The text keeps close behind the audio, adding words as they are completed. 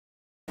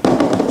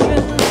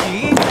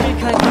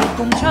开个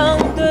工厂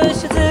的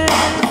箱子，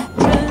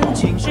纯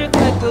情是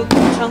开个工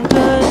厂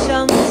的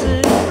箱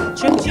子，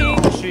纯情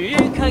是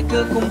开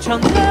个工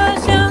厂的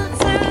箱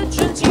子，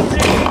纯情是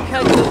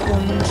开个工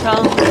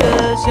厂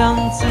的箱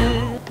子。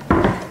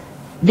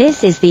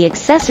This is the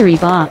accessory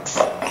box.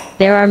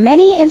 There are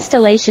many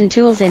installation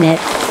tools in it.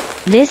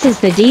 This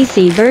is the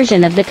DC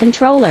version of the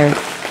controller.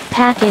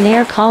 Pack in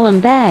air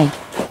column bag.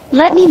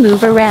 Let me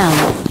move around.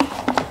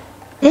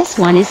 This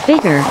one is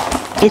bigger.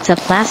 It's a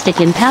plastic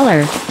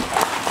impeller.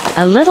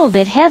 A little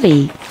bit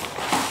heavy,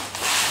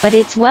 but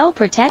it's well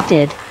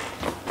protected.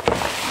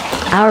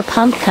 Our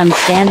pump comes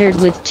standard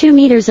with 2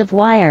 meters of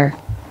wire.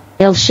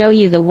 I'll show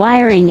you the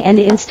wiring and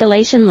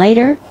installation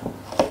later.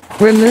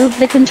 Remove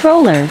the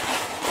controller.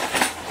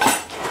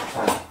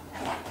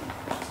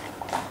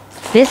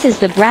 This is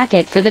the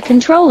bracket for the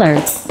controller.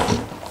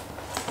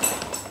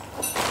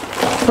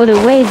 Put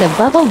away the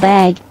bubble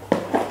bag.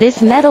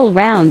 This metal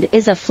round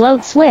is a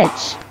float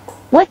switch.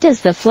 What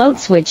does the float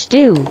switch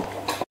do?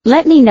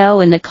 Let me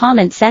know in the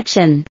comment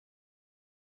section.